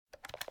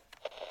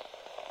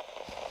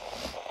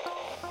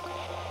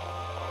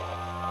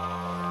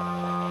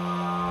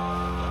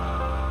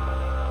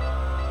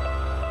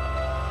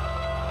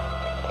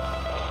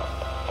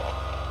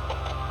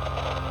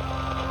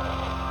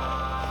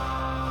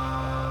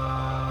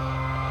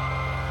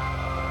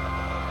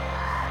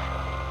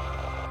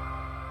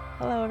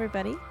Hello,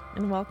 everybody,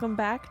 and welcome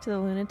back to the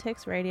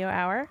Lunatics Radio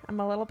Hour.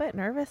 I'm a little bit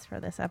nervous for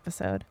this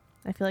episode.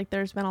 I feel like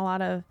there's been a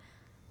lot of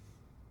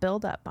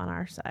build-up on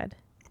our side.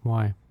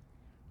 Why?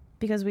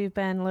 Because we've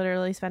been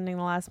literally spending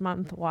the last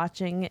month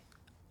watching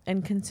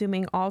and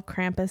consuming all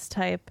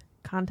Krampus-type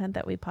content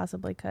that we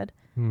possibly could.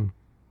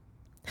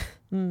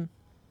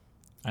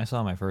 I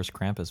saw my first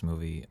Krampus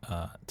movie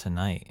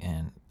tonight,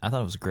 and I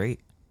thought it was great.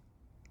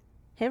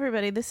 Hey,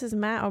 everybody, this is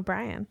Matt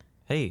O'Brien.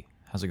 Hey,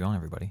 how's it going,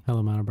 everybody?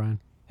 Hello, Matt O'Brien.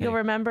 Hey. You'll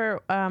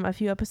remember a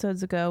few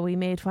episodes ago, we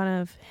made fun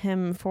of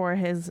him for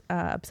his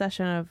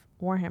obsession of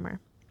Warhammer.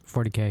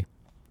 40K.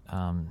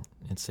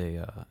 It's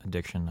a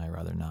addiction I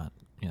rather not,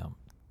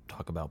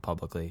 talk about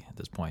publicly at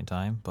this point in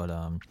time. But,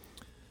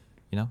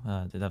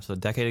 that was a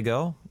decade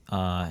ago,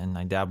 and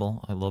I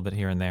dabble a little bit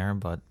here and there.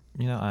 But,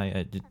 you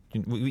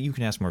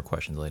can ask more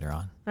questions later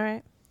on. All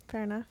right,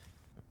 fair enough.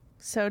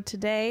 So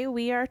today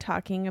we are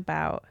talking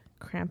about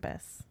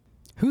Krampus.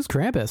 Who's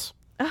Krampus?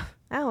 Oh,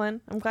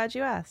 Alan, I'm glad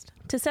you asked.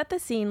 To set the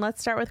scene,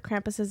 let's start with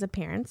Krampus's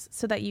appearance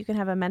so that you can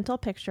have a mental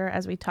picture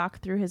as we talk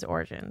through his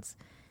origins.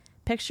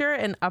 Picture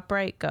an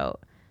upright goat.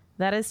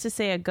 That is to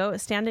say, a goat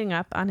standing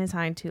up on his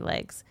hind two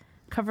legs,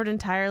 covered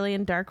entirely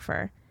in dark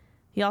fur.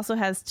 He also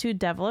has two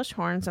devilish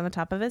horns on the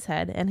top of his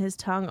head, and his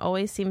tongue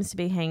always seems to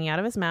be hanging out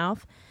of his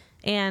mouth,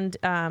 and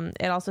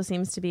it also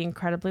seems to be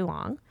incredibly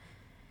long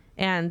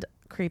and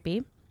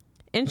creepy.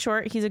 In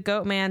short, he's a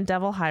goat man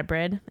devil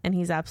hybrid, and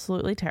he's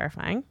absolutely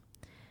terrifying.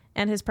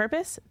 And his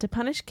purpose? To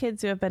punish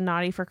kids who have been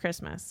naughty for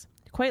Christmas.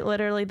 Quite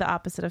literally the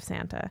opposite of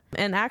Santa.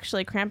 And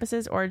actually,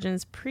 Krampus's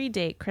origins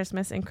predate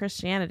Christmas and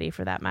Christianity,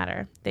 for that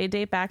matter. They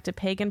date back to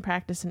pagan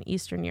practice in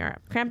Eastern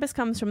Europe. Krampus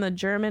comes from the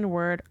German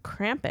word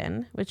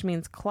Krampen, which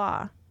means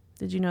claw.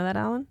 Did you know that,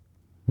 Alan?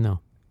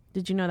 No.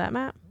 Did you know that,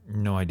 Matt?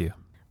 No idea.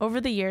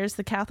 Over the years,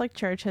 the Catholic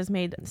Church has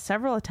made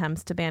several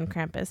attempts to ban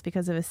Krampus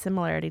because of his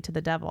similarity to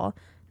the devil.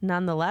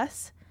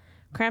 Nonetheless,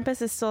 Krampus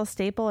is still a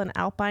staple in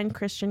Alpine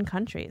Christian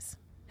countries.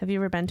 Have you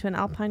ever been to an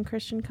Alpine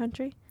Christian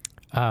country?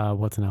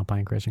 What's an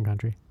Alpine Christian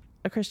country?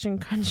 A Christian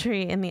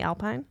country in the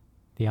Alpine?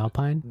 The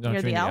Alpine? Don't Near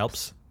you the mean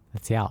Alps?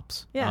 That's the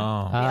Alps. Yeah.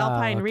 Oh. The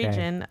Alpine okay.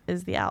 region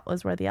is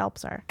is where the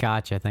Alps are.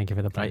 Gotcha. Thank you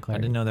for the I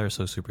clarity. didn't know they were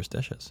so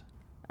superstitious.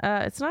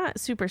 It's not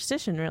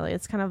superstition, really.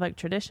 It's kind of like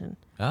tradition.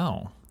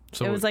 Oh.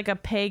 So it was like a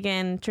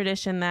pagan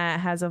tradition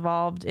that has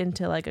evolved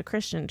into like a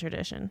Christian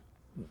tradition.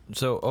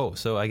 So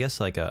I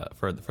guess like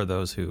for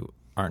those who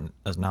aren't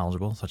as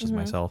knowledgeable, such as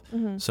myself.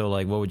 So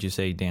like, what would you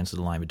say dances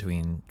the line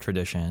between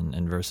tradition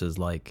and versus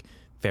like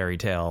fairy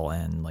tale,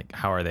 and like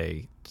how are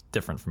they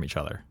different from each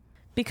other?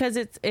 Because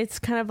it's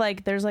kind of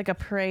like there's like a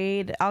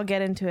parade. I'll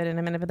get into it in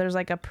a minute, but there's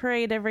like a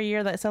parade every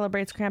year that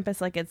celebrates Krampus.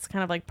 Like it's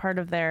kind of like part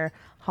of their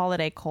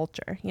holiday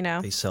culture, you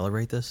know? They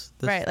celebrate this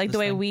Right, like this the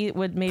way thing? we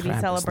would maybe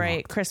Krampusnacht.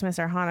 celebrate Christmas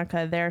or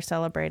Hanukkah, they're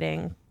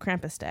celebrating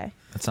Krampus Day.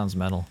 That sounds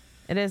metal.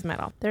 It is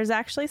metal. There's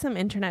actually some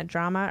internet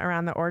drama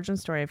around the origin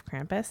story of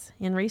Krampus.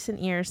 In recent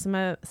years,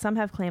 some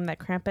have claimed that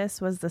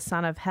Krampus was the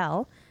son of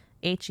Hel,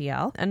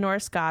 Hel, a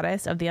Norse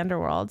goddess of the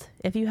underworld.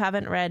 If you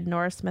haven't read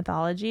Norse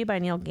Mythology by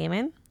Neil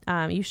Gaiman,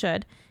 you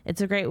should.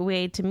 It's a great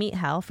way to meet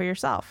Hel for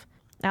yourself.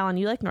 Alan,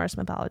 you like Norse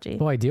mythology.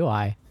 Boy, do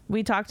I.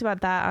 We talked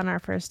about that on our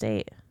first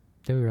date.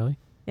 Did we really?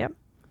 Yep.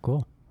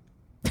 Cool.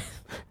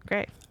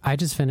 Great. I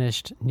just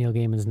finished Neil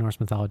Gaiman's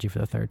Norse mythology for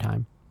the third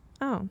time.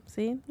 Oh,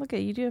 see? Look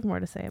at you. Do have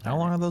more to say about How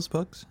long it. are those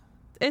books?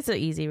 It's an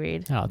easy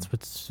read. Oh,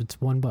 it's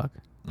one book.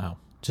 No.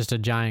 Just a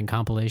giant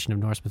compilation of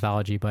Norse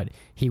mythology, but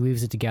he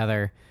weaves it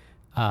together,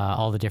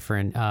 all the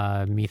different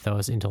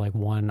mythos into like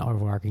one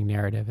overarching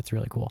narrative. It's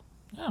really cool.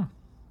 Oh.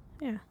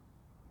 Yeah.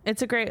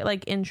 It's a great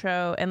like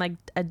intro and like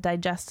a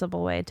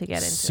digestible way to get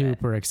into it.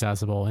 Super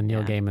accessible, and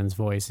Neil Yeah. Gaiman's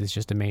voice is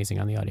just amazing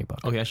on the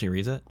audiobook. Oh, he actually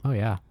reads it? Oh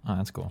yeah. Oh,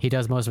 that's cool. He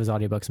does most of his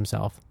audiobooks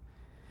himself,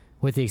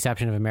 with the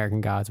exception of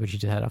American Gods, which he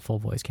just had a full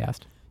voice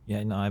cast.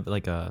 Yeah, no, I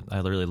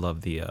really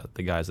love the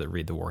guys that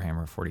read the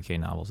Warhammer 40K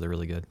novels. They're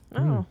really good.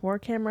 Oh,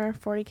 Warhammer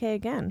 40K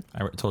again.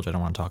 I told you I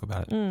don't want to talk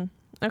about it.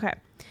 Okay.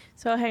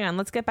 So hang on.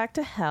 Let's get back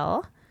to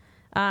Hel.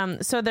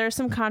 So there's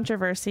some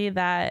controversy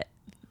that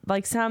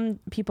like some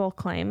people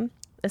claim.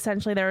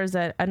 Essentially, there was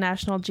a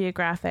National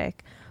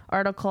Geographic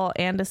article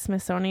and a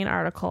Smithsonian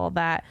article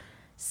that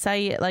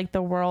cite like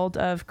the world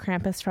of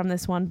Krampus from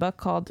this one book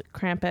called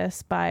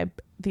Krampus by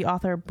the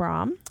author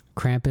Brom.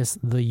 Krampus,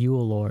 the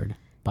Yule Lord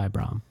by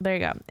Brom. There you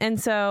go. And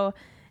so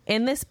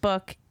in this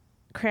book,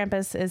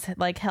 Krampus is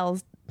like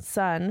Hel's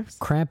son,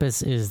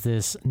 Krampus is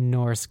this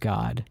Norse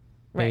god,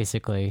 Right.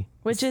 basically.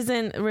 which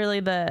isn't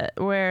really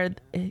where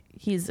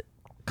he's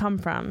come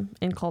from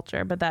in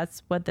culture, but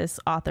that's what this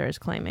author is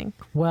claiming.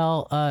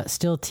 Well,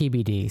 still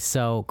TBD.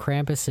 So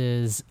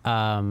Krampus's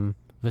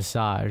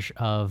visage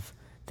of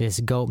this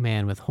goat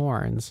man with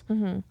horns,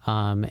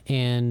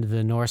 in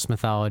the Norse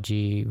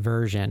mythology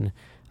version,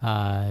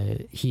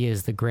 he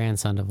is the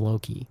grandson of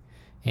Loki.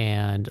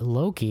 And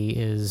Loki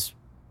is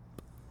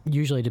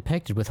usually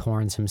depicted with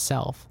horns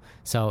himself.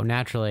 So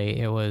naturally,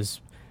 it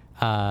was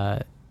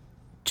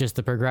just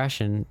the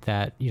progression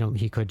that,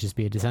 he could just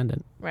be a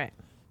descendant. Right.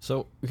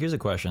 So here's a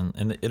question.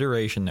 In the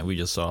iteration that we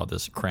just saw,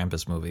 this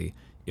Krampus movie,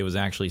 it was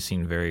actually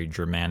seen very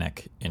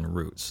Germanic in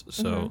roots.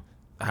 So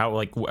how,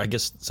 like, I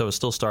guess, so it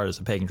still started as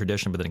a pagan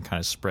tradition, but then it kind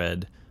of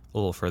spread a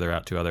little further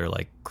out to other,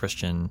 like,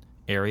 Christian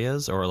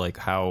areas, or like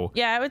how?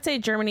 Yeah, I would say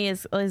Germany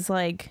is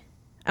like,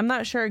 I'm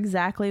not sure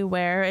exactly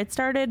where it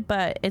started,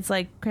 but it's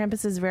like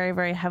Krampus is very,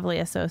 very heavily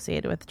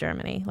associated with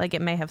Germany. Like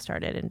it may have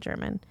started in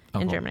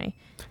Germany.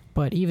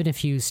 But even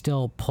if you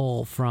still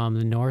pull from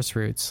the Norse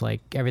roots,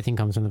 like everything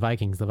comes from the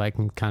Vikings. The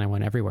Vikings kind of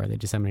went everywhere. They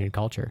disseminated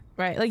culture.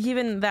 Right. Like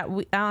even that,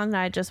 Alan and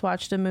I just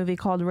watched a movie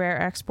called Rare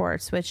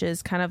Exports, which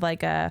is kind of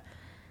like a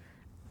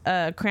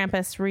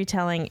Krampus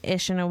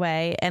retelling-ish in a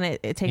way, and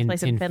it takes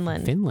place in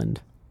Finland.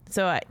 Finland.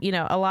 So, you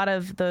know, a lot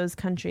of those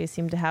countries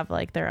seem to have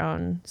like their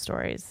own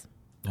stories.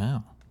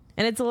 Oh.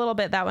 And it's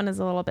that one is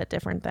a little bit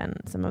different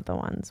than some of the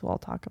ones we'll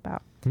talk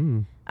about.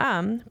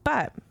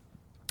 But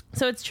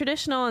so it's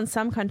traditional in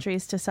some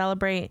countries to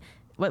celebrate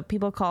what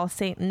people call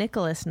St.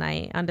 Nicholas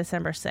Night on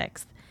December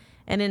 6th.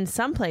 And in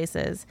some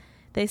places,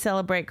 they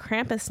celebrate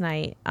Krampus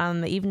Night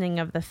on the evening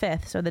of the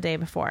 5th, so the day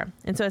before.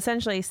 And so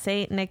essentially,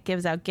 St. Nick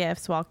gives out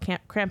gifts while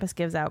Krampus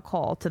gives out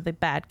coal to the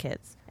bad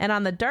kids. And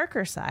on the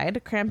darker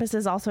side, Krampus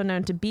is also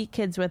known to beat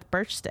kids with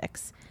birch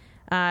sticks.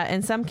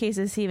 In some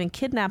cases, he even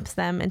kidnaps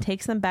them and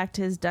takes them back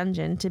to his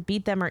dungeon to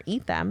beat them or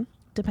eat them,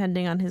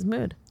 depending on his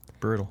mood.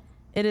 Brutal.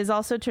 It is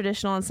also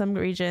traditional in some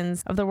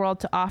regions of the world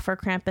to offer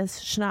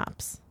Krampus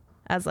schnapps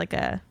as like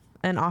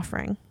an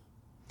offering.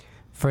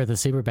 For the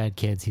super bad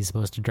kids, he's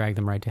supposed to drag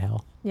them right to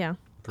hell. Yeah.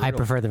 Brutal. I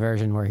prefer the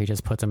version where he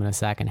just puts them in a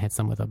sack and hits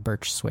them with a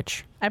birch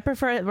switch. I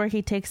prefer it where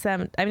he takes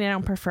them. I mean, I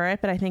don't prefer it,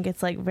 but I think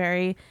it's like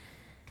very...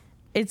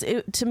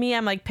 to me,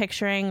 I'm like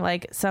picturing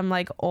like some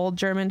like old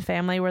German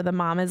family where the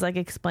mom is like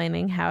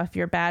explaining how if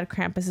you're bad,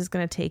 Krampus is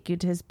going to take you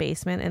to his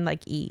basement and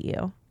like eat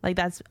you. Like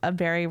that's a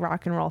very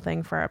rock and roll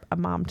thing for a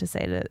mom to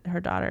say to her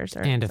daughters.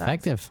 And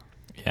effective.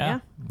 Yeah.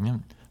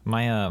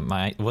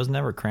 My it was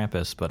never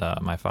Krampus,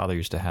 but my father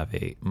used to have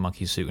a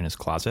monkey suit in his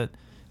closet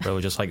where it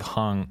would just like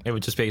it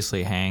would just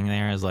basically hang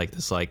there as like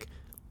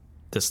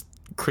this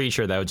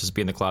creature that would just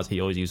be in the closet.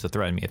 He always used to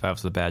threaten me. If I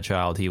was a bad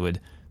child, he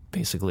would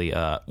basically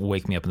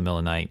wake me up in the middle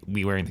of the night,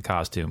 be wearing the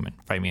costume, and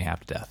fight me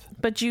half to death.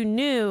 But you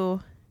knew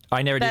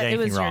I never did that it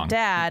anything was wrong. your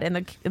dad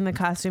in the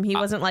costume. He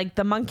wasn't like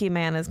the monkey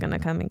man is going to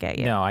come and get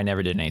you. No, I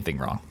never did anything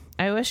wrong.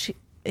 I wish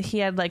he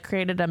had like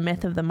created a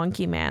myth of the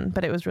monkey man,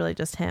 but it was really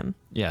just him.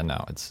 Yeah,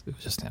 no, it was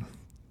just him.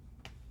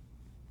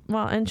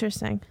 Well,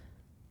 interesting.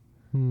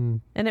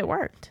 And it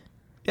worked.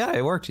 Yeah,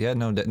 it worked. Yeah,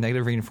 no,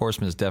 negative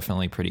reinforcement is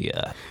definitely pretty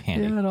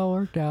handy. Yeah, it all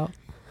worked out.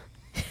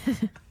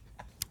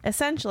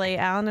 Essentially,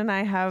 Alan and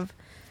I have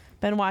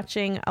been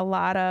watching a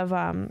lot of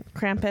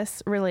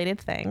Krampus related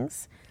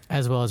things.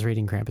 As well as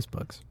reading Krampus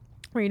books.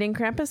 Reading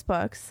Krampus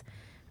books.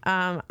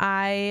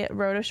 I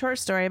wrote a short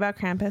story about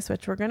Krampus,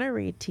 which we're going to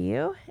read to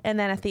you. And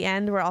then at the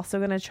end, we're also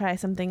going to try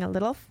something a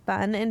little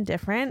fun and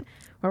different,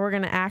 where we're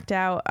going to act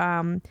out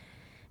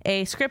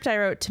a script I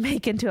wrote to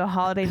make into a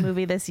holiday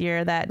movie this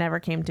year that never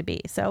came to be.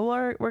 So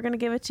we're going to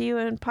give it to you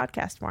in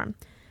podcast form.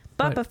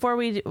 But before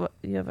we do,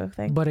 you have a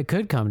thing? But it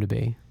could come to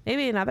be.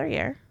 Maybe another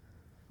year.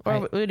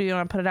 Or do you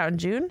want to put it out in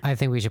June? I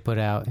think we should put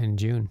it out in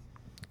June.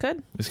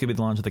 Good. This could be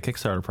the launch of the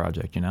Kickstarter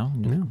project, you know?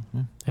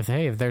 Yeah.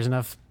 If there's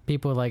enough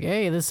people like,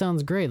 hey, this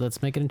sounds great,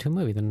 let's make it into a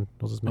movie, then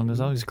we'll just make Well, it.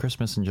 there's always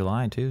Christmas in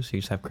July, too, so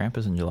you just have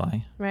Krampus in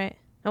July. Right.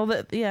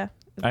 Well, yeah.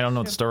 I don't know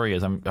what the story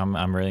is.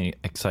 I'm really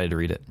excited to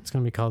read it. It's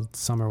going to be called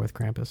Summer with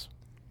Krampus.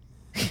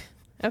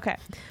 Okay.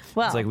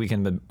 Well, It's like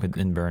Weekend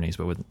in Bernie's,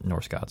 but with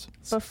Norse gods.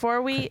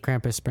 before we...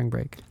 Krampus Spring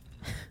Break.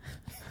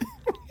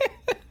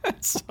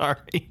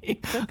 Sorry.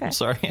 Okay. I'm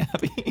sorry,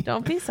 Abby.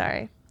 Don't be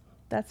sorry.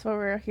 That's what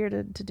we're here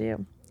to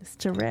do, is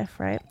to riff,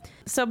 right?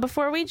 So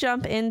before we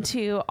jump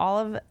into all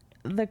of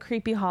the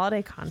creepy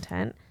holiday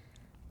content,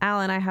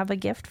 Alan, I have a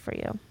gift for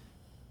you.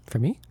 For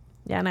me?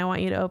 Yeah, and I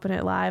want you to open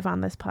it live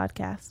on this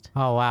podcast.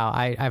 Oh, wow.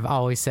 I've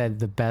always said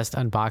the best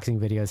unboxing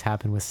videos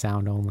happen with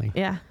sound only.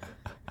 Yeah.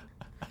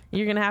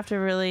 You're going to have to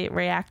really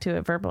react to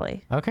it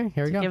verbally. Okay,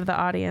 here we go. Give the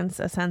audience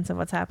a sense of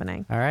what's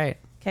happening. All right.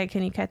 Okay,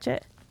 can you catch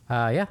it?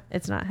 Yeah.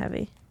 It's not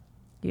heavy.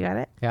 You got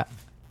it? Yeah.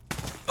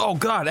 Oh,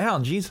 God,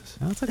 Alan, Jesus.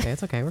 No, it's okay.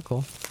 It's okay. We're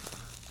cool.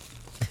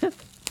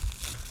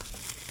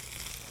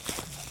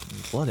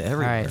 Blood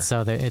everywhere. All right,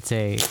 so it's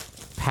a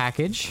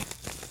package.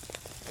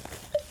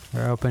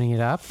 We're opening it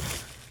up.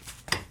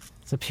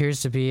 This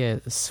appears to be a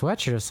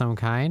sweatshirt of some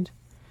kind.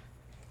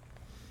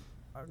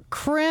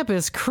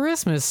 Krampus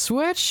Christmas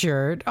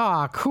sweatshirt.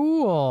 Aw,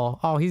 cool.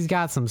 Oh, he's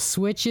got some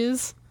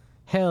switches.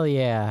 Hell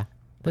yeah.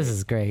 This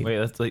is great. Wait,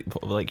 let's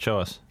like show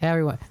us.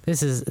 Everyone,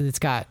 it's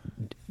got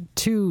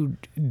two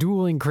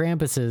dueling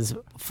Krampuses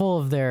full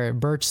of their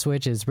birch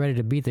switches ready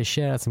to beat the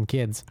shit out of some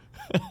kids.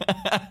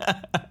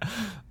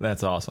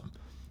 That's awesome.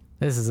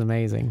 This is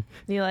amazing.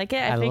 You like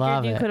it? I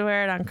love figured you it. could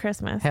wear it on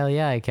Christmas. Hell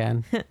yeah, I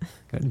can. Go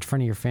in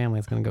front of your family.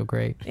 It's going to go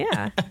great.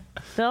 Yeah.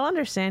 They'll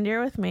understand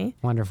you're with me.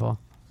 Wonderful.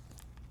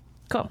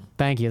 Cool.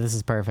 Thank you. This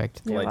is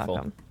perfect. You're Delightful.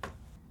 welcome.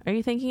 Are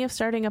you thinking of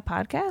starting a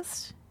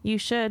podcast? You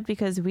should,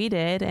 because we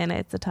did, and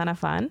it's a ton of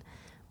fun.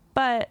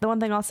 But the one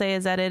thing I'll say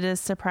is that it is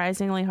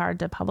surprisingly hard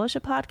to publish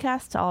a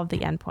podcast to all of the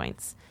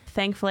endpoints.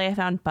 Thankfully, I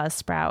found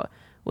Buzzsprout,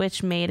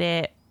 which made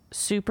it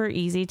super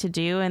easy to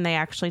do, and they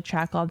actually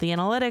track all the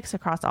analytics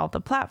across all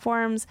the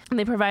platforms, and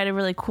they provide a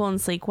really cool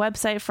and sleek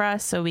website for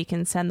us so we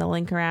can send the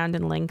link around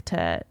and link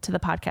to the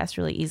podcast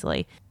really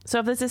easily. So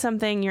if this is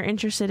something you're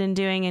interested in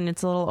doing and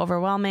it's a little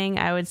overwhelming,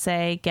 I would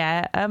say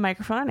get a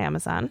microphone on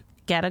Amazon,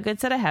 get a good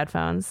set of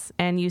headphones,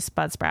 and use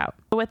Buzzsprout.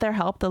 With their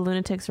help, the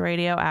Lunatics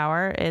Radio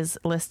Hour is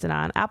listed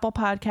on Apple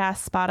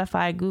Podcasts,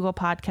 Spotify, Google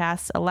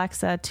Podcasts,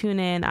 Alexa,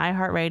 TuneIn,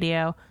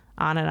 iHeartRadio,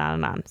 on and on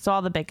and on. So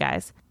all the big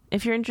guys.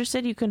 If you're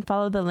interested, you can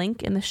follow the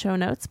link in the show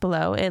notes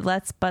below. It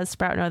lets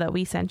Buzzsprout know that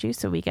we sent you,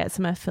 so we get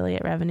some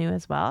affiliate revenue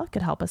as well. It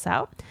could help us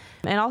out.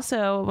 And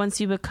also, once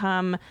you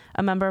become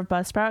a member of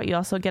Buzzsprout, you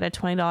also get a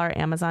 $20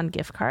 Amazon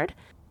gift card,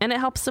 and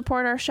it helps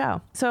support our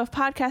show. So if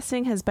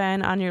podcasting has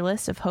been on your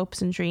list of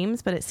hopes and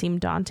dreams, but it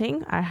seemed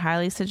daunting, I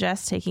highly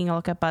suggest taking a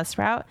look at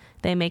Buzzsprout.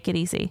 They make it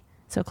easy.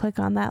 So click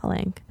on that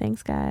link.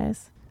 Thanks,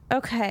 guys.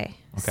 Okay.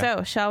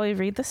 So shall we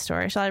read the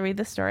story? Shall I read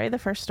the story, the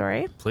first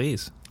story?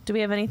 Please. Do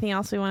we have anything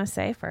else we want to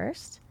say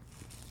first?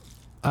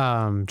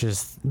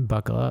 Just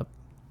buckle up.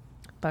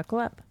 Buckle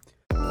up.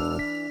 The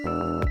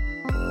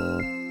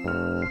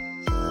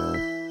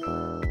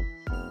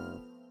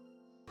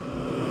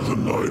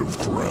Night of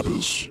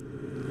Krampus.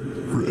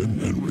 Written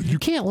and You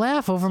can't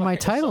laugh over my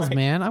titles,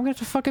 man. I'm going to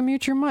have to fucking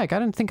mute your mic. I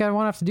didn't think I'd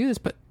want to have to do this,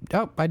 but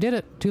I did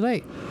it. Too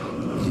late.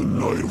 The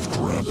Night of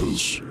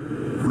Krampus.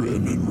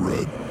 Written and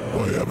read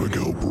by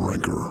Abigail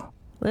Brinker.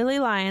 Lily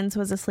Lyons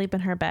was asleep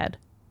in her bed.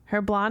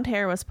 Her blonde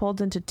hair was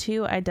pulled into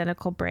 2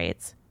 identical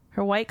braids.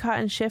 Her white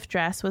cotton shift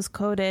dress was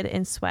coated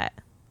in sweat.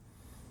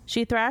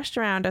 She thrashed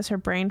around as her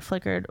brain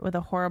flickered with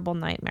a horrible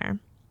nightmare.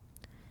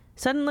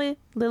 Suddenly,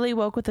 Lily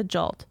woke with a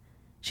jolt.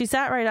 She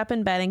sat right up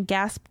in bed and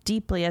gasped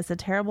deeply as the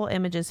terrible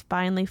images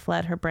finally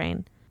fled her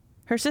brain.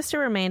 Her sister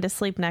remained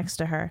asleep next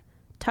to her,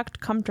 tucked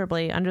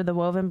comfortably under the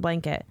woven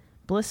blanket,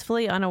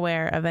 blissfully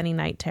unaware of any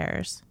night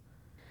terrors.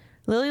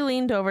 Lily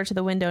leaned over to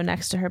the window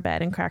next to her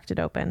bed and cracked it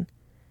open.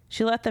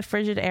 She let the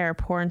frigid air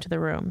pour into the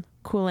room,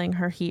 cooling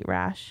her heat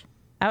rash.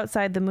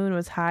 Outside, the moon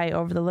was high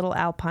over the little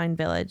alpine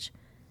village.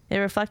 It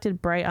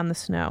reflected bright on the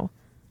snow,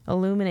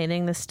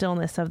 illuminating the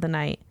stillness of the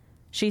night.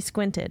 She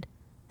squinted.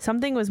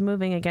 Something was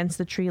moving against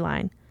the tree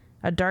line,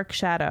 a dark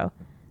shadow,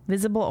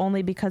 visible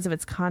only because of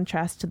its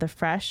contrast to the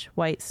fresh,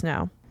 white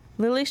snow.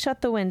 Lily shut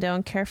the window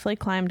and carefully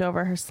climbed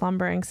over her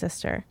slumbering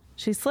sister.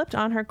 She slipped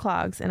on her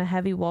clogs and a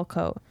heavy wool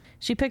coat.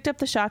 She picked up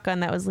the shotgun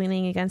that was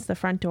leaning against the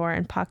front door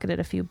and pocketed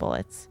a few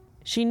bullets.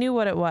 She knew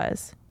what it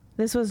was.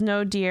 This was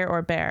no deer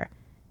or bear.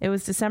 It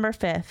was December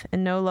 5th,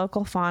 and no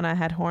local fauna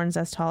had horns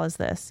as tall as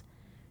this.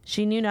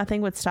 She knew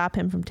nothing would stop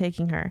him from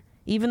taking her,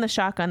 even the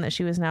shotgun that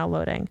she was now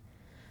loading.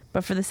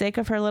 But for the sake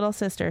of her little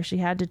sister, she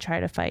had to try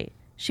to fight.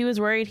 She was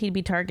worried he'd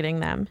be targeting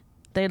them.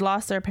 They'd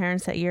lost their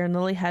parents that year, and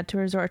Lily had to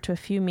resort to a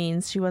few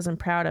means she wasn't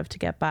proud of to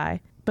get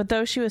by. But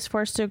though she was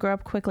forced to grow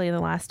up quickly in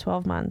the last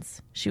 12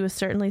 months, she was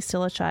certainly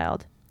still a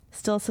child,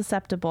 still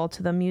susceptible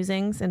to the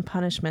musings and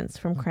punishments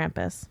from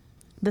Krampus.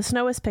 The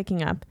snow was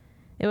picking up.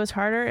 It was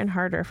harder and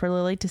harder for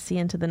Lily to see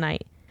into the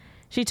night.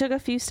 She took a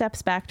few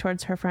steps back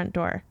towards her front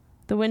door.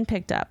 The wind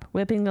picked up,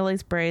 whipping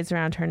Lily's braids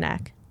around her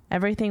neck.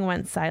 Everything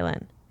went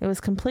silent. It was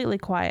completely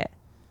quiet.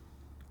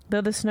 Though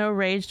the snow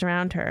raged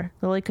around her,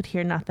 Lily could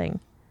hear nothing.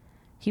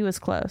 He was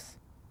close.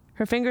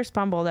 Her fingers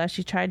fumbled as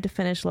she tried to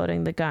finish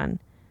loading the gun.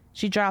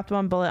 She dropped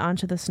one bullet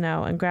onto the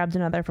snow and grabbed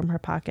another from her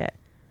pocket.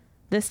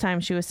 This time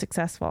she was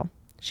successful.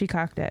 She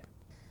cocked it.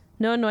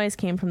 No noise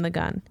came from the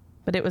gun,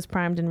 but it was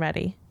primed and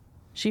ready.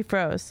 She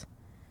froze.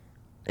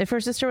 If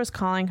her sister was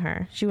calling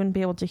her, she wouldn't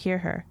be able to hear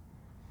her.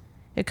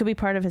 It could be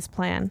part of his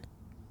plan.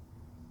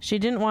 She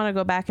didn't want to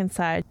go back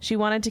inside. She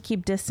wanted to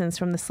keep distance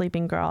from the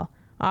sleeping girl,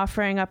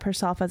 offering up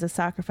herself as a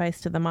sacrifice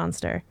to the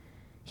monster.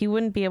 He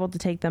wouldn't be able to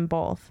take them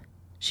both.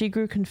 She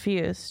grew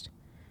confused.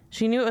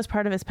 She knew it was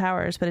part of his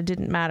powers, but it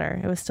didn't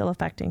matter. It was still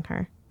affecting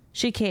her.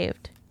 She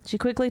caved. She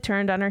quickly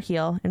turned on her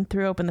heel and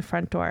threw open the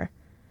front door.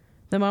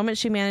 The moment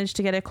she managed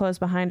to get it closed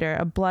behind her,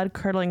 a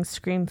blood-curdling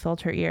scream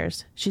filled her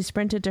ears. She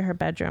sprinted to her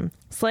bedroom,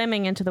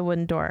 slamming into the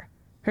wooden door.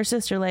 Her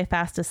sister lay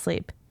fast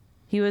asleep.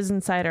 He was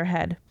inside her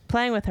head,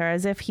 playing with her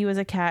as if he was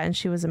a cat and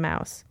she was a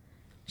mouse.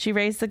 She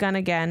raised the gun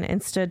again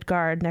and stood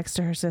guard next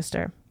to her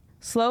sister.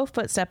 Slow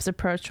footsteps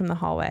approached from the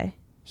hallway.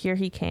 Here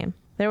he came.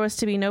 There was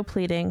to be no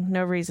pleading,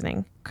 no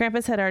reasoning.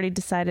 Krampus had already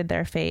decided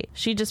their fate.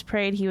 She just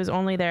prayed he was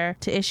only there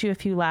to issue a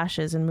few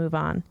lashes and move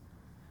on.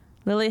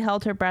 Lily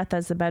held her breath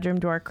as the bedroom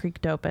door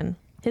creaked open.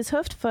 His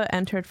hoofed foot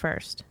entered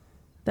first,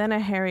 then a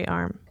hairy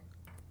arm.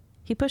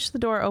 He pushed the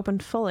door open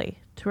fully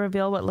to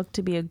reveal what looked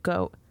to be a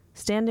goat,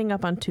 standing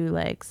up on 2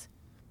 legs.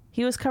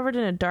 He was covered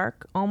in a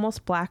dark,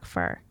 almost black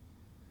fur.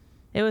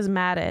 It was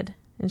matted,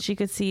 and she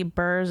could see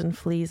burrs and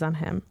fleas on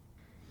him.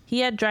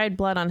 He had dried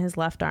blood on his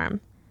left arm.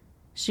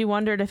 She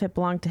wondered if it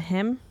belonged to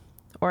him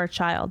or a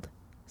child,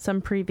 some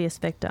previous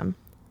victim.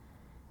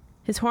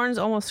 His horns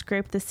almost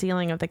scraped the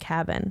ceiling of the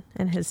cabin,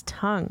 and his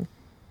tongue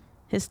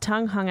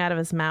hung out of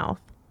his mouth.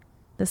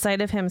 The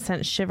sight of him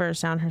sent shivers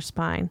down her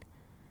spine.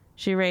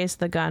 She raised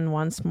the gun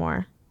once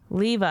more.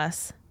 "Leave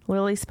us."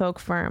 Lily spoke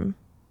firm.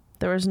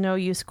 There was no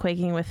use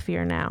quaking with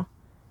fear now.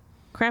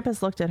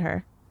 Krampus looked at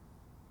her.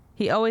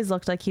 He always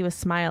looked like he was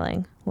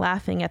smiling,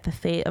 laughing at the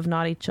fate of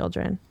naughty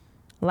children,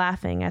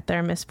 laughing at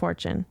their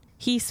misfortune.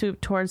 He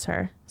swooped towards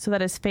her, so that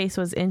his face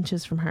was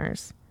inches from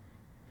hers.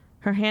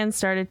 Her hand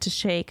started to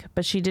shake,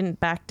 but she didn't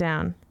back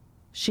down.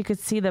 She could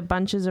see the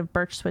bunches of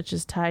birch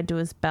switches tied to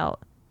his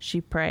belt.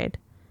 She prayed.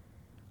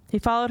 He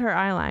followed her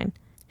eyeline.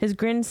 His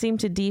grin seemed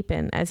to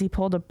deepen as he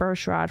pulled a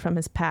birch rod from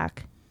his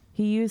pack.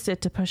 He used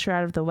it to push her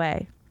out of the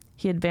way.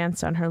 He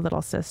advanced on her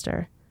little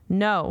sister.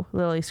 "No!"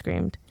 Lily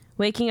screamed,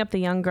 waking up the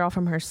young girl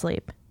from her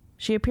sleep.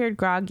 She appeared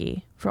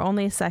groggy for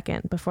only a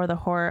second before the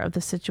horror of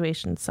the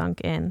situation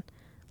sunk in.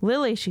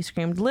 "Lily!" she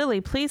screamed. "Lily,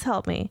 please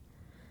help me!"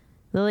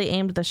 Lily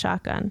aimed the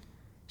shotgun.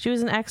 She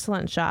was an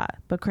excellent shot,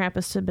 but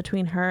Krampus stood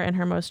between her and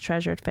her most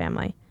treasured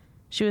family.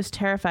 She was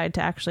terrified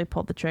to actually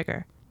pull the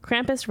trigger.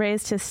 Krampus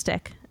raised his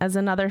stick as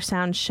another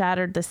sound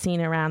shattered the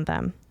scene around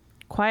them.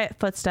 Quiet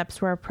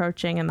footsteps were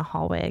approaching in the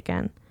hallway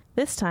again.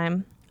 This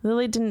time,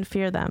 Lily didn't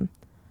fear them.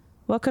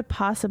 What could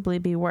possibly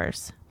be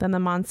worse than the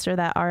monster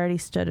that already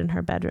stood in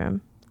her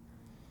bedroom?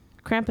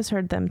 Krampus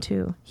heard them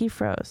too. He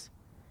froze.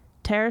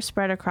 Terror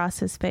spread across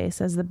his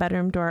face as the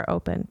bedroom door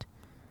opened.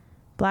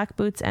 Black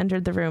Boots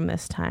entered the room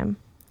this time.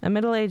 A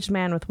middle-aged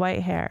man with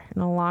white hair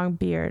and a long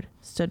beard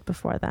stood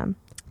before them.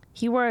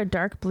 He wore a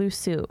dark blue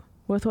suit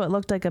with what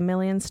looked like a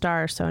million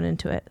stars sewn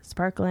into it,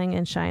 sparkling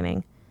and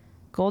shining.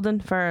 Golden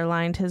fur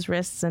lined his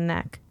wrists and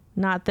neck.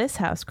 "Not this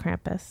house,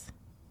 Krampus."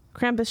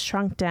 Krampus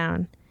shrunk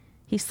down.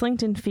 He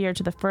slinked in fear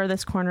to the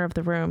furthest corner of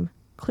the room,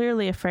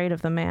 clearly afraid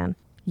of the man.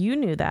 "You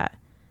knew that.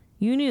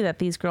 You knew that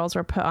these girls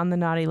were put on the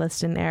naughty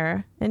list in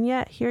error, and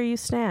yet here you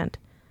stand."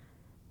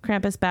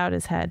 Krampus bowed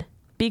his head.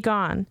 "Be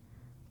gone.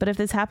 But if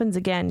this happens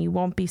again, you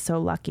won't be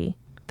so lucky."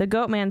 The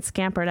goat man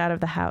scampered out of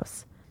the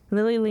house.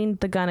 Lily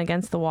leaned the gun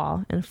against the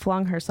wall and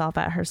flung herself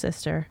at her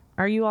sister.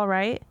 "Are you all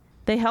right?"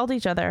 They held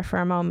each other for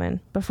a moment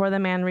before the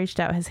man reached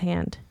out his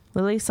hand.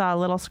 Lily saw a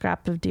little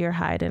scrap of deer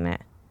hide in it.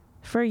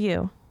 "For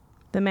you."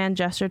 The man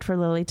gestured for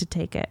Lily to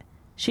take it.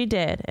 She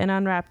did, and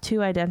unwrapped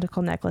 2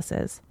 identical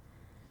necklaces.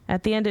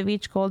 At the end of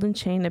each golden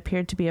chain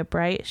appeared to be a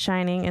bright,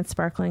 shining, and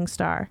sparkling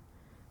star,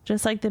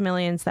 just like the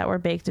millions that were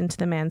baked into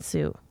the man's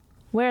suit.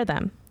 "Wear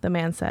them," the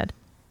man said.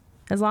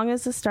 "As long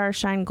as the stars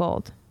shine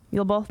gold,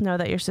 you'll both know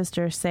that your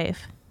sister is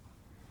safe."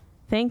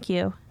 "Thank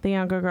you," the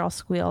younger girl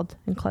squealed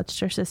and clutched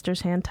her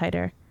sister's hand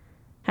tighter.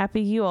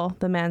 "Happy Yule,"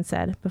 the man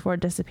said before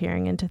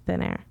disappearing into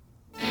thin air.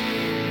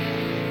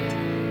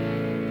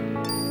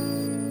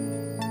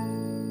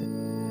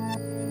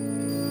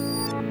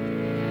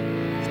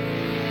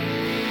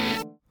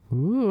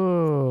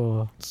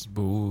 Ooh,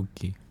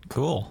 Spooky.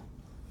 Cool.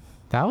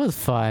 that was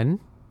fun.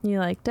 You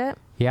liked it?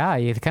 Yeah,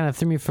 you kind of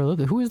threw me for a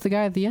loop. Who was the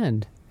guy at the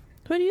end?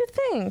 What do you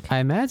think? I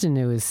imagine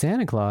it was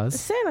Santa Claus.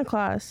 Santa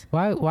Claus.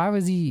 Why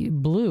was he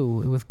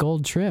blue with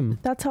gold trim?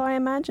 That's how I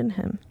imagine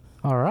him.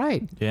 All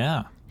right.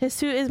 Yeah. His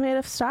suit is made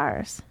of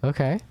stars.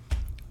 Okay.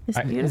 It's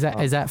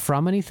beautiful. Is that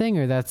from anything,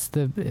 or that's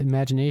the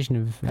imagination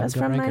of That's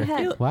Edgar from my Ranker?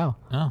 head. Wow.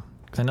 Oh,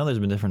 because I know there's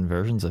been different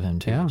versions of him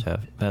too, Yeah.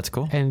 Jeff. That's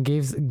cool. And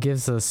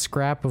gives a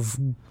scrap of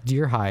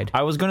deer hide.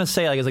 I was going to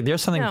say, like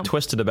there's something No.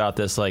 twisted about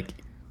this, like,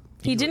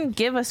 He didn't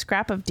give a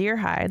scrap of deer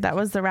hide. That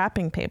was the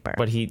wrapping paper.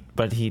 but he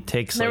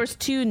takes. There like, was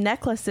 2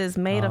 necklaces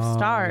made of Oh,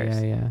 stars.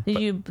 yeah, yeah. Did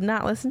you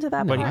not listen to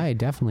that No, part? I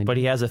definitely. But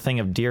he has a thing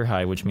of deer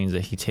hide, which means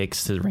that he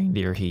takes his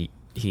reindeer, he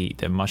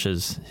that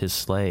mushes his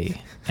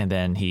sleigh, and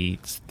then he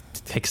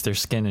takes their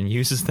skin and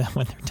uses them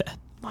when they're dead.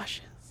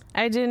 mushes.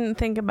 I didn't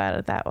think about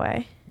it that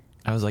way.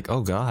 I was like,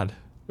 oh God,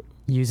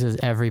 Uses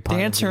every part.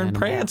 Dancer of and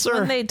the animal. Prancer.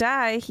 When they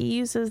die, he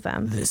uses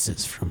them. This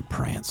is from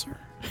Prancer.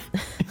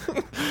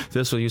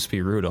 This will used to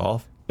be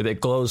Rudolph.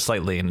 It glows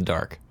slightly in the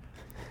dark.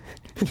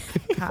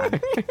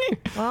 God.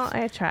 Well,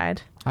 I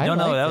tried. I No,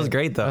 liked that was it.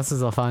 great, though. This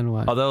is a fun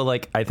one. Although,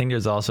 like, I think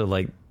there's also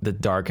like the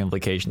dark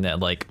implication that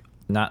like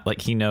not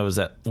like he knows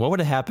that what would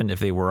have happened if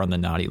they were on the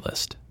naughty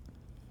list.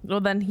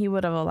 Well, then he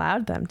would have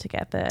allowed them to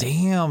get this.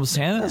 Damn,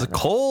 Santa's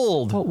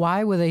cold. But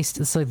why were they?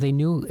 So they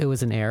knew it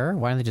was an error.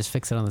 Why didn't they just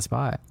fix it on the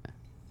spot?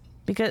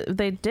 Because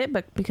they did,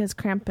 but because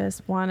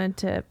Krampus wanted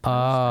to.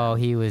 Oh,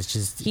 he was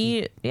just.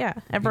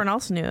 Everyone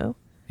else knew.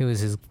 It was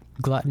his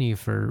gluttony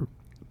for.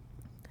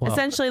 Well,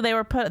 Essentially,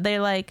 they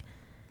like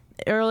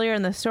earlier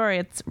in the story,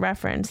 it's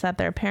referenced that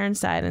their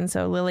parents died, and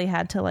so Lily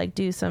had to like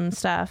do some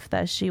stuff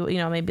that she,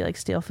 maybe like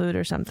steal food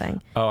or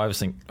something. Oh, I was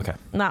thinking. Okay.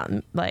 Not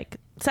like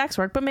sex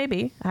work, but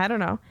maybe, I don't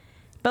know,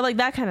 but like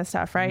that kind of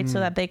stuff, right?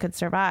 So that they could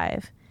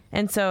survive.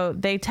 And so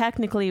they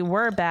technically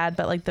were bad,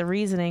 but like the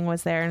reasoning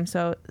was there, and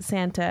so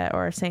Santa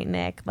or Saint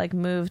Nick like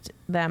moved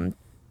them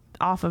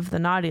off of the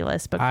naughty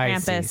list. But I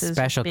Krampus see. is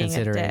Special being a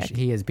consideration. dick.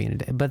 He is being a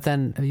dick, but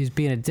then he's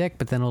being a dick,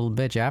 but then a little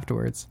bitch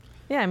afterwards.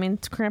 Yeah, I mean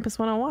it's Krampus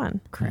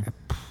 101. Crap.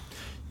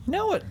 You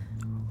know what?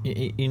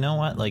 You know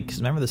what? Like,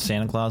 remember the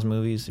Santa Claus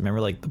movies?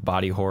 Remember, like, the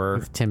body horror?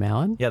 With Tim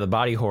Allen? Yeah, the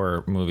body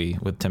horror movie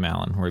with Tim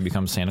Allen, where he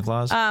becomes Santa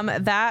Claus.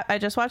 That I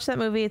just watched that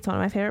movie. It's one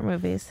of my favorite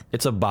movies.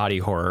 It's a body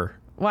horror.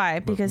 Why?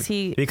 Because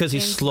he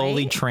gains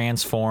slowly weight?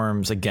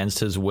 transforms against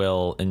his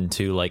will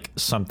into, like,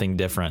 something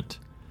different.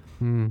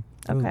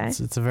 Okay.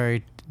 It's a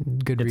very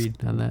good read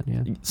on that,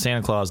 yeah.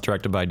 Santa Claus,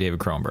 directed by David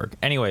Cronenberg.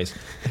 Anyways.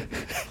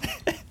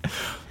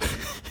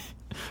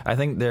 I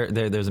think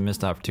there's a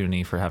missed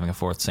opportunity for having a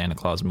fourth Santa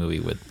Claus movie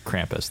with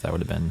Krampus. That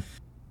would have been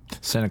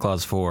Santa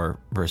Claus 4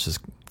 versus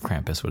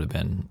Krampus would have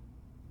been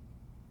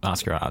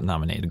Oscar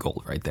nominated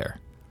gold right there.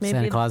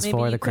 Santa Claus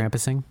 4, the could-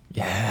 Krampusing.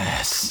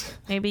 Yes.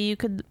 Maybe you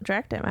could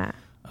direct it, Matt.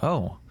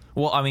 Oh.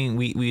 Well, I mean,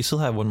 we still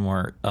have one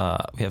more.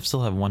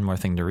 Still have one more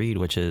thing to read,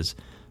 which is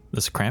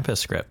this Krampus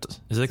script.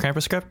 Is it a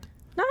Krampus script?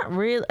 Not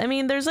really. I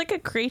mean, there's like a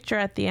creature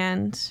at the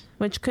end,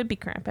 which could be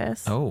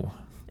Krampus. Oh.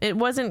 It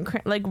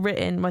wasn't like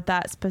written with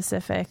that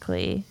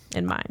specifically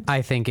in mind.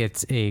 I think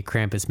it's a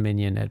Krampus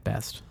minion at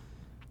best.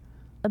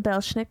 A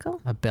Belschnickel?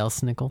 A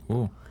Belsnickel.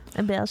 Ooh.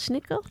 A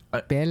Belschnickel?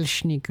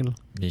 Belschnickel.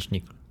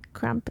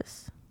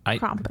 Krampus. I-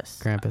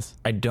 Krampus. Krampus.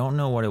 I don't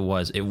know what it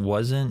was. It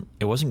wasn't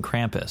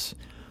Krampus.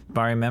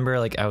 But I remember,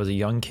 like, I was a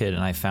young kid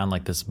and I found,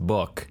 like, this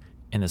book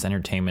in this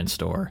entertainment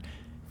store,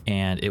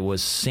 and it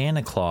was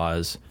Santa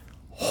Claus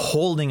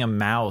holding a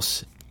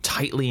mouse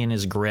tightly in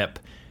his grip,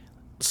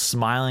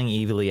 smiling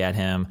evilly at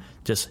him,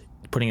 just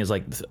putting his,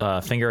 like,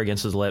 finger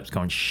against his lips,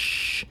 going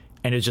shh.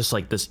 And it's just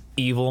like this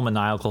evil,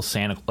 maniacal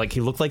Santa. Like, he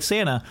looked like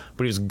Santa,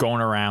 but he was going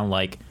around,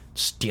 like,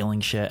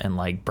 stealing shit and,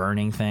 like,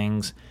 burning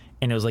things.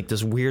 And it was like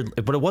this weird,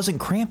 but it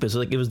wasn't Krampus.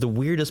 Like, it was the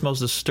weirdest,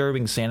 most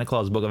disturbing Santa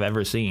Claus book I've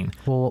ever seen.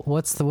 Well,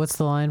 what's the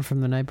line from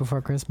The Night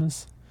Before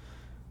Christmas?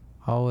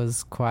 All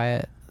was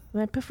quiet.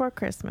 Right before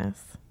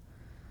Christmas.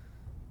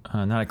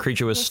 Not a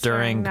creature was Was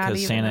stirring stirring, not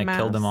because even a Santa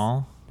killed them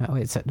mouse. all. No,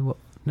 wait,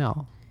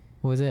 no.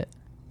 What was it?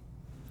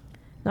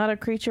 Not a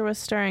creature was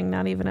stirring,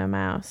 not even a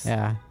mouse.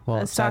 Yeah.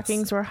 Well, The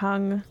stockings were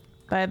hung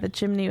by the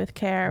chimney with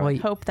care, Well,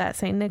 with hope that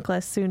St.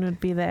 Nicholas soon would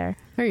be there.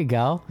 There you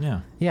go. Yeah,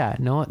 Yeah,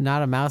 no,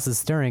 not a mouse is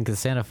stirring because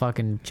Santa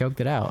fucking choked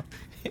it out.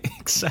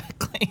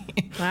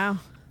 exactly. Wow.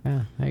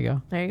 Yeah, there you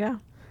go. There you go.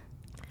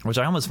 Which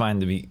I almost find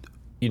to be,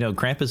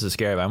 Krampus is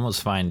scary, but I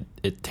almost find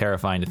it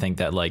terrifying to think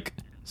that, like,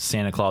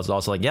 Santa Claus is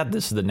also like, yeah,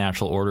 this is the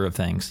natural order of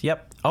things.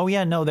 Yep. Oh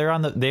yeah, no, they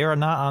are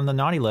not on the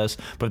naughty list,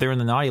 but if they're in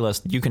the naughty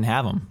list, you can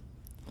have them.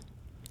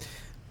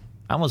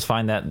 I almost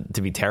find that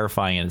to be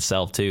terrifying in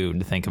itself too,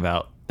 to think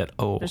about that.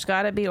 Oh, There's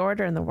got to be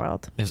order in the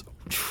world.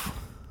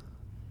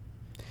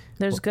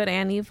 There's good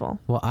and evil.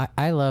 Well,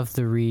 I love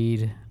the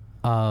read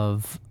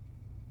of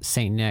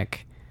Saint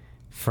Nick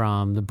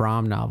from the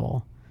Brom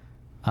novel,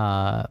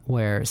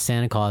 where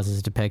Santa Claus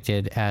is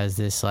depicted as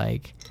this,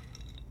 like,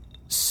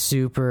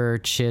 super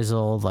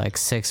chiseled, like,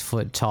 6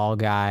 foot tall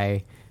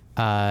guy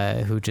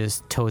who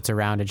just totes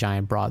around a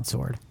giant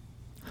broadsword.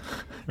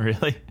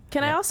 really?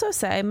 Can I also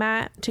say,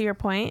 Matt, to your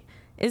point,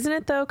 isn't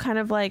it though kind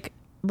of like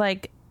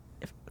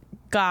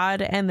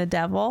God and the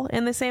devil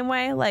in the same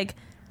way? Like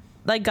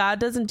God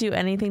doesn't do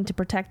anything to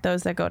protect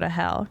those that go to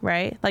hell,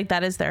 right? Like,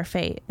 that is their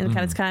fate. And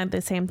it's kind of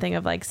the same thing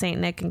of, like, Saint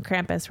Nick and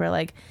Krampus, where,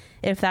 like,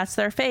 if that's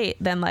their fate,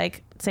 then,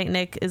 like, Saint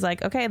Nick is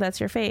like, okay, that's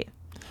your fate.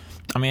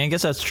 I mean, I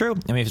guess that's true.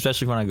 I mean,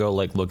 especially when I go,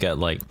 like, look at,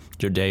 like,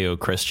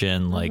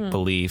 Judeo-Christian, like,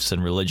 beliefs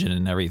and religion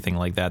and everything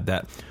like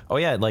that, oh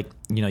yeah, like,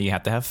 you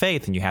have to have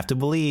faith and you have to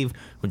believe,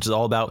 which is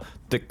all about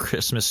the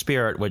Christmas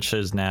spirit, which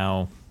is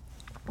now,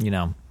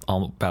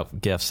 all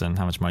about gifts and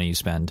how much money you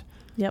spend.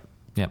 Yep.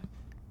 Yep.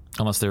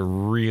 Unless they're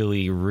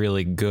really,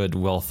 really good,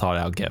 well thought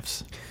out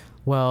gifts.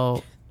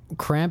 Well,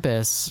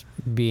 Krampus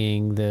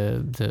being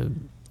the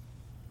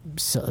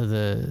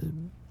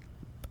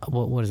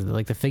what is it,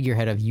 like the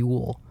figurehead of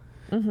Yule,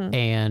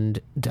 and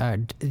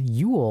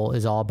Yule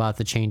is all about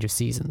the change of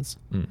seasons.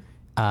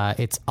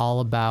 It's all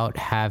about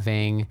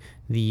having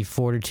the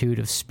fortitude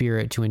of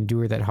spirit to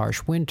endure that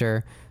harsh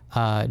winter,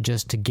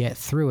 just to get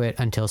through it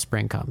until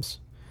spring comes.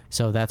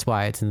 So that's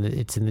why it's in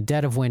the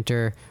dead of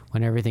winter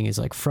when everything is,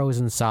 like,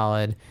 frozen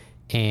solid,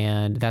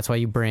 and that's why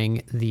you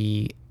bring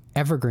the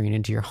evergreen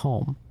into your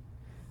home.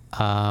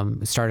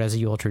 Start as a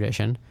Yule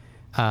tradition,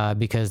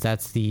 because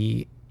that's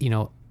the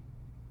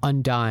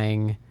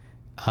undying.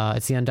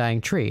 It's the undying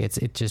tree.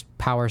 It just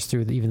powers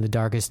through even the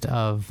darkest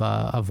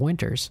of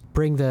winters.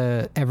 Bring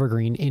the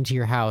evergreen into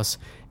your house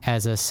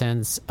as a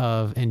sense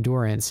of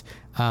endurance,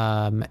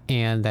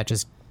 and that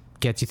just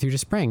gets you through to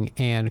spring.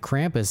 And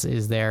Krampus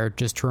is there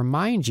just to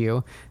remind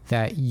you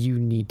that you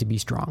need to be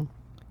strong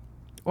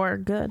Or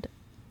good.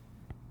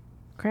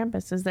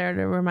 Krampus is there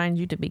to remind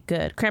you to be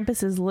good.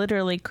 Krampus is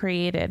literally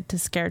created to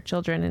scare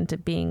children into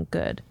being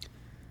good.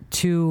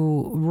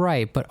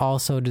 But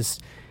also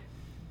just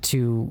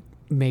to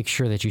make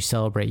sure that you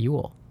celebrate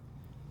Yule.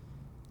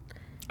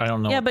 I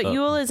don't know. Yeah, but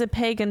Yule is a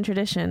pagan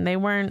tradition. They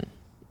weren't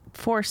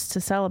forced to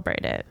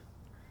celebrate it.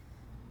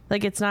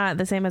 Like, it's not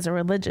the same as a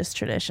religious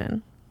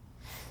tradition.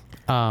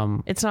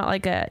 It's not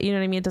like a, you know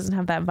what I mean? It doesn't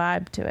have that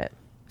vibe to it.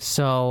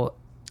 So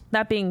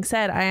That being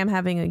said, I am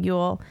having a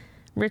Yule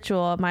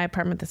ritual at my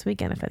apartment this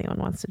weekend if anyone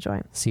wants to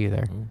join. See you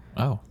there.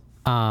 Oh.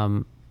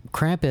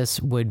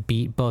 Krampus would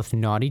beat both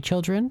naughty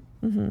children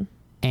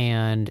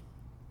and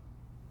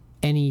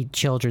any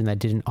children that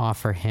didn't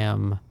offer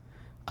him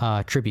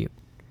tribute.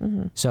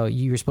 So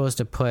you were supposed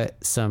to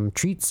put some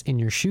treats in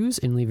your shoes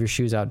and leave your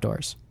shoes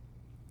outdoors.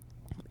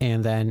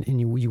 And then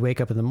you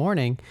wake up in the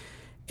morning,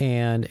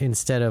 and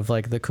instead of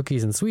like the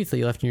cookies and sweets that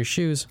you left in your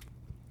shoes,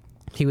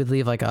 he would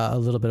leave like a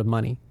little bit of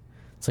money.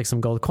 It's like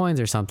some gold coins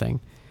or something.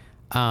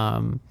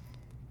 And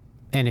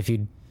if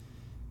you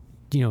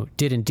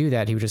didn't do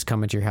that, he would just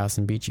come into your house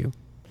and beat you.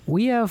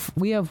 We have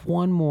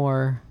one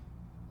more.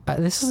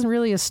 This isn't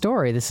really a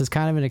story. This is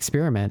kind of an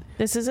experiment.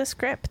 This is a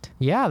script.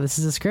 Yeah, this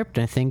is a script.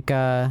 I think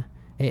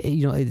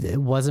it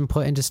wasn't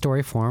put into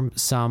story form.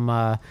 Some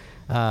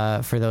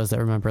for those that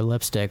remember,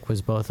 Lipstick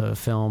was both a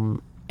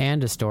film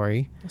and a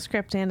story. A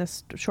script and a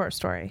short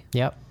story.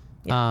 Yep.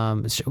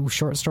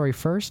 Short story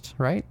first,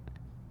 right?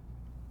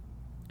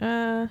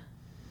 No,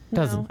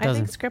 Doesn't. I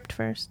think script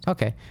first.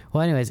 Okay.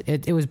 Well, anyways,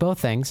 it was both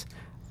things.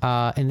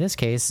 In this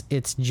case,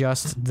 it's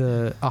just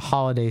a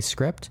holiday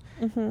script,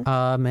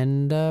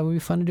 and it would be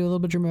fun to do a little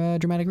bit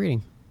dramatic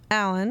reading.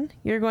 Alan,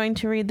 you're going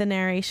to read the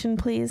narration,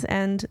 please,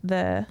 and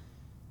the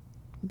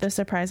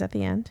surprise at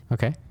the end.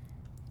 Okay.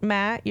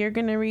 Matt, you're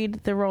going to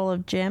read the role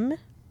of Jim,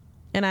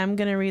 and I'm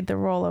going to read the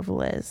role of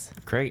Liz.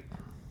 Great.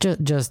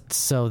 Just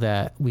so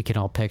that we can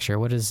all picture,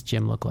 what does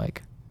Jim look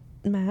like?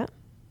 Matt,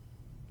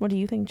 what do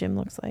you think Jim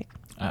looks like?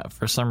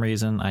 For some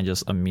reason, I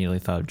just immediately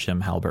thought of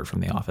Jim Halbert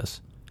from The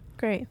Office.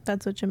 Great.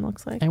 That's what Jim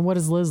looks like. And what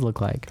does Liz look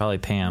like? Probably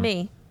Pam.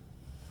 Me.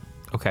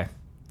 Okay.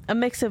 A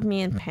mix of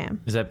me and Pam.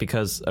 Is that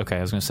because, okay,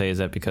 I was going to say, is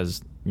that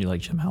because you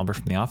like Jim Halbert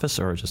from The Office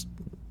or just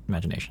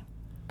imagination?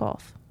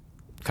 Both.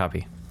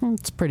 Copy.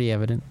 It's pretty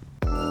evident.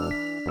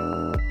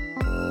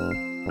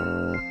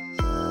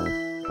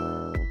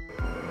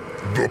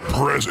 The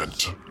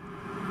Present.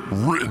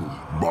 Written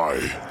by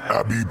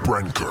Abby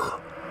Brenker.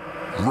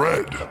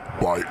 Read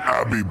by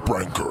Abby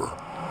Brenker.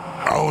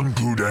 Alan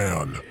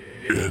Goudan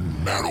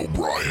and Matt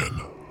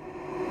O'Brien.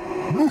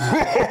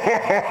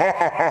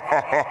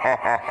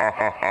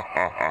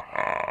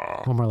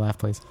 One more laugh,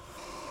 please.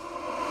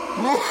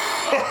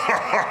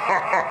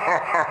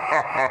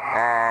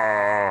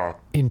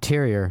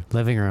 Interior,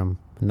 living room,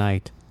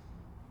 night.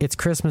 It's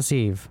Christmas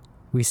Eve.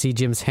 We see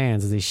Jim's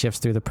hands as he shifts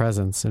through the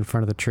presents in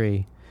front of the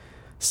tree,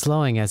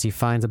 slowing as he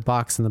finds a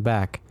box in the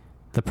back.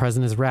 The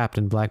present is wrapped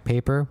in black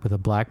paper with a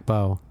black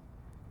bow.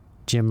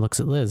 Jim looks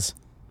at Liz.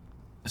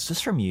 Is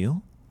this from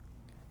you?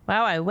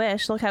 Wow, I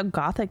wish. Look how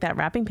gothic that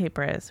wrapping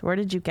paper is. Where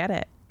did you get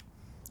it?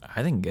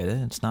 I didn't get it.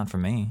 It's not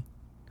from me.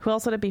 Who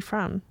else would it be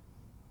from?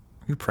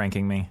 Are you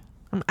pranking me?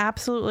 I'm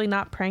absolutely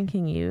not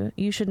pranking you.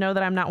 You should know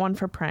that I'm not one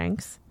for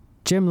pranks.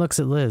 Jim looks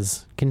at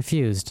Liz,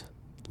 confused.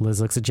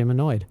 Liz looks at Jim,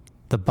 annoyed.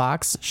 The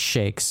box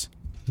shakes.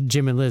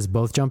 Jim and Liz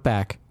both jump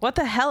back. What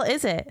the hell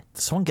is it?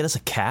 Did someone get us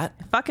a cat?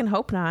 I fucking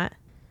hope not.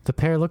 The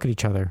pair look at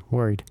each other,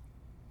 worried.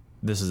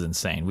 This is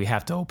insane. We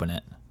have to open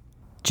it.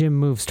 Jim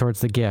moves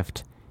towards the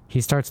gift.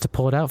 He starts to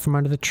pull it out from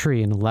under the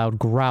tree, and a loud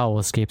growl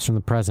escapes from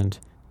the present.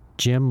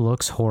 Jim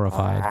looks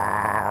horrified.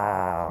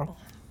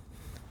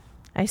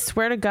 I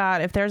swear to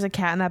God, if there's a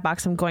cat in that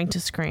box, I'm going to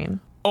scream.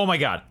 Oh my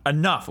God,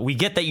 enough. We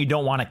get that you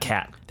don't want a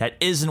cat. That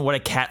isn't what a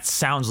cat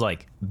sounds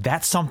like.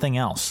 That's something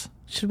else.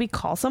 Should we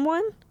call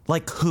someone?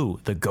 Like who?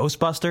 The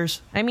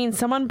Ghostbusters? I mean,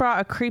 someone brought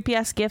a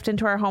creepy-ass gift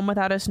into our home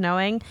without us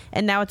knowing,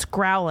 and now it's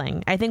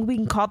growling. I think we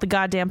can call the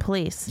goddamn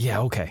police. Yeah,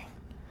 okay.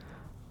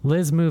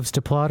 Liz moves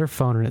to pull out her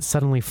phone, and it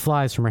suddenly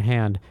flies from her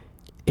hand.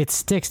 It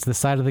sticks to the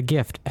side of the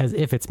gift as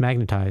if it's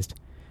magnetized.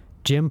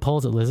 Jim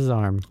pulls at Liz's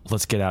arm.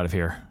 Let's get out of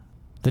here.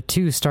 The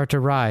two start to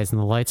rise, and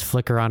the lights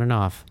flicker on and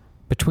off.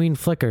 Between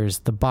flickers,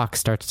 the box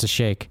starts to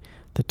shake.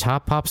 The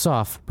top pops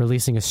off,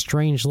 releasing a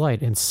strange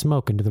light and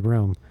smoke into the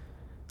room.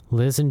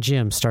 Liz and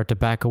Jim start to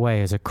back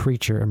away as a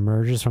creature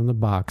emerges from the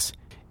box.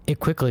 It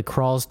quickly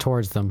crawls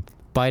towards them,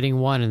 biting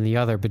one and the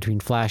other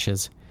between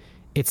flashes.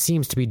 It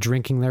seems to be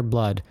drinking their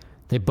blood.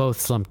 They both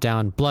slump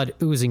down, blood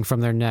oozing from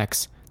their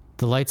necks.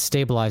 The light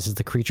stabilizes.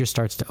 The creature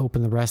starts to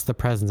open the rest of the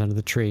presents under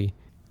the tree.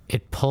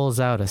 It pulls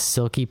out a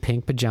silky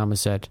pink pajama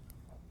set.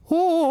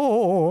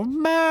 Oh,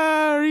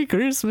 Merry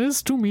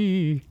Christmas to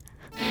me.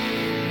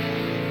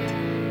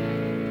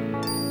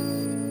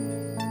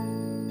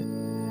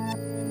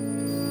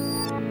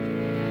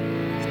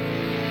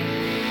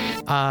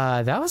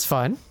 That was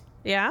fun.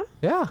 Yeah?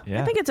 Yeah.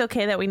 Yeah. I think it's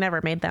okay that we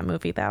never made that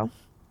movie, though.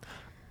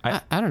 I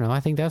don't know.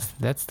 I think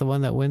that's the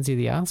one that wins you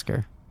the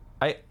Oscar.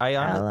 I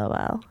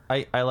LOL.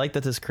 like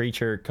that this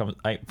creature comes.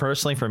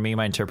 Personally, for me,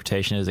 my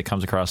interpretation is it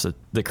comes across that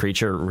the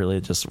creature really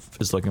just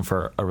is looking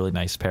for a really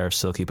nice pair of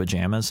silky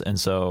pajamas, and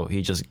so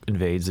he just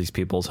invades these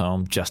people's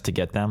home just to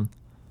get them.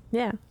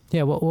 Yeah.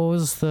 Yeah, what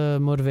was the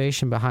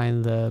motivation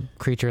behind the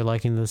creature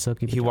liking the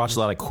silky pajamas? He watched a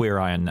lot of Queer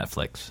Eye on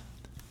Netflix.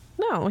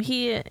 No,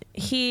 he,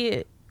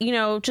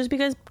 just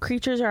because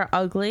creatures are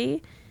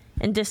ugly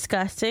and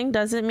disgusting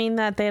doesn't mean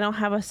that they don't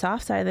have a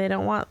soft side. They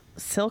don't want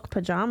silk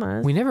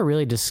pajamas. We never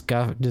really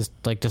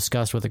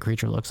discussed what the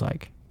creature looks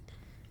like.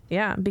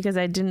 Yeah, because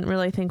I didn't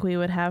really think we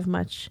would have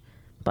much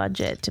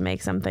budget to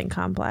make something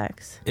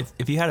complex.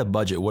 If you had a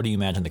budget, what do you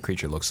imagine the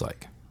creature looks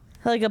like?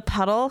 Like a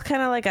puddle,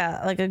 kind of like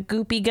a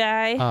goopy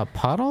guy, A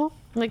puddle?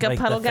 like a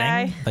puddle the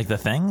thing? guy. Like the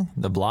thing?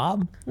 The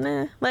blob?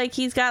 Nah, like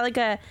he's got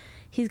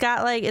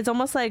it's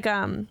almost like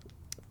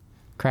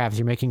Crabs.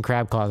 You're making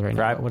crab claws right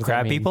now. What does that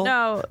Crab mean? people?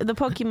 no, the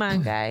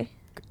Pokemon guy.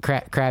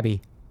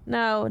 Crabby.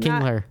 No, not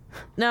Kingler.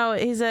 no.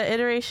 He's an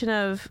iteration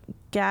of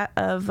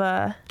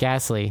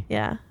Ghastly.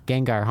 yeah,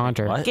 Gengar.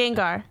 Haunter. What?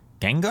 Gengar.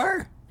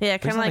 Gengar? Yeah,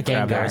 kind of like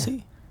Crab, Gengar. is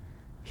he?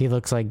 He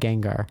looks like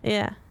Gengar.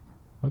 Yeah,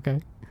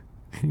 Okay.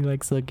 He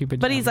likes silky pajamas.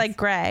 but he's like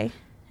gray,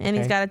 and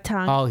he's Okay. got a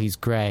tongue. Oh, he's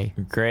gray.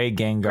 Gray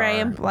Gengar. Gray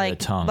and with a like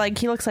tongue.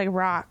 he looks like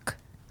rock,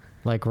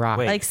 Like rock.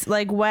 Wait.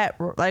 like wet.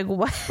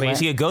 Wait, is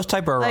he a ghost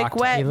type or a like rock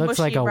wet. type? He looks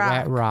like mushy a rock.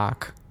 wet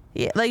rock.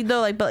 Yeah,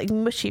 but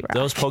mushy rock.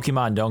 Those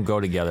Pokemon don't go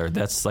together.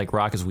 That's like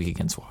rock is weak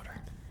against water.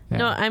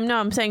 Yeah. No,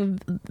 I'm saying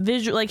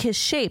visual. Like his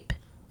shape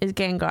is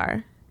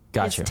Gengar.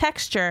 Gotcha. His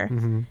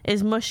texture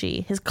is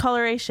mushy. His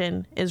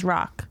coloration is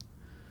rock.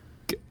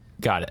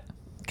 Got it.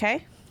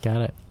 Okay.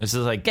 Got it. This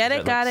is like Get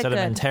it, got it, good.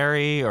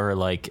 sedimentary or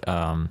like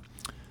I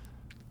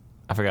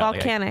forgot.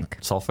 Volcanic.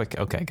 Sulfuric.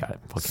 Okay, got it.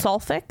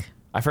 Sulfic.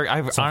 I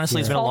forgot.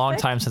 Honestly, it's been a long Sulfuric?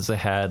 time since I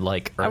had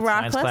like earth rock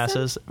science lesson?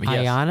 classes. Yes.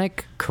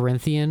 Ionic,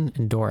 Corinthian,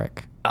 and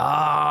Doric.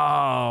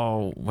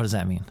 Oh, what does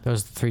that mean?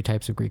 Those are the 3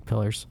 types of Greek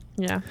pillars.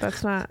 Yeah,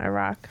 that's not a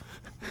rock.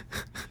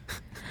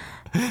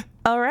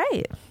 All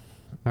right.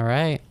 All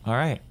right. All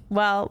right.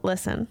 Well,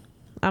 listen,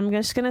 I'm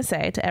just going to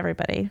say to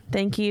everybody,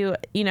 thank you.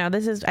 You know,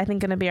 this is, I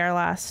think, going to be our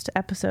last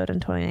episode in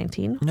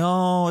 2019.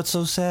 No, it's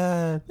so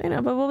sad. I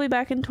know, but we'll be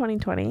back in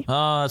 2020.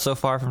 Oh, it's so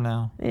far from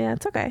now. Yeah,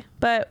 it's okay.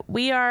 But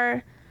we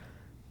are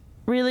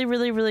really,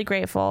 really, really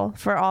grateful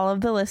for all of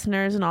the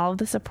listeners and all of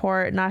the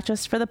support, not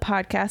just for the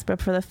podcast,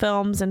 but for the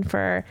films and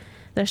for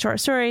the short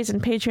stories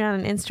and Patreon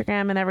and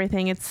Instagram and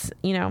everything. It's,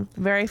 you know,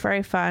 very,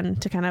 very fun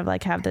to kind of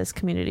like have this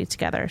community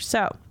together.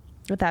 So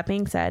with that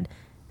being said,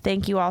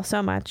 thank you all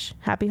so much.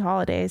 Happy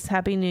holidays.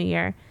 Happy New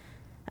Year.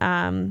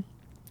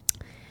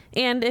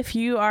 And if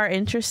you are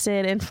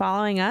interested in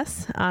following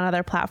us on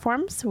other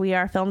platforms, we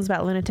are Films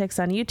About Lunatics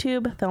on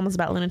YouTube, Films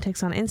About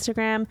Lunatics on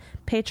Instagram,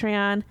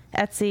 Patreon,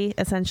 Etsy,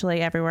 essentially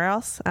everywhere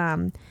else.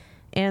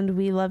 And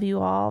we love you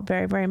all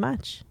very, very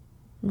much.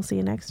 We'll see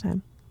you next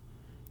time.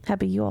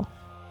 Happy Yule.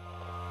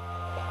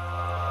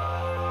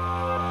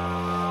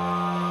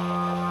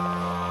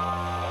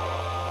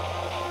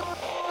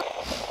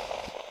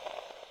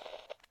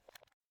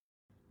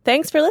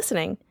 Thanks for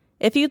listening.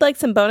 If you'd like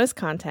some bonus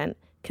content,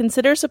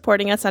 consider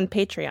supporting us on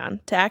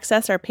Patreon to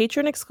access our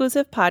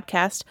patron-exclusive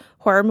podcast,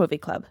 Horror Movie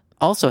Club.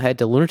 Also, head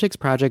to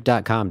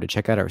lunaticsproject.com to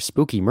check out our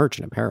spooky merch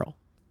and apparel.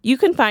 You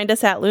can find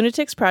us at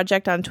Lunatics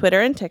Project on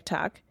Twitter and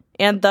TikTok,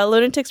 and The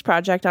Lunatics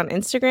Project on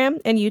Instagram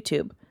and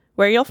YouTube,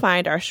 where you'll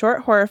find our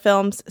short horror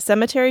films,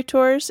 cemetery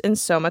tours, and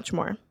so much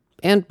more.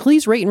 And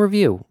please rate and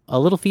review. A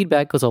little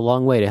feedback goes a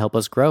long way to help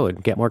us grow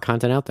and get more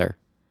content out there.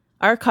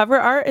 Our cover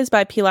art is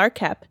by Pilar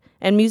Kep,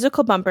 and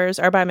musical bumpers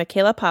are by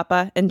Michaela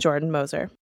Papa and Jordan Moser.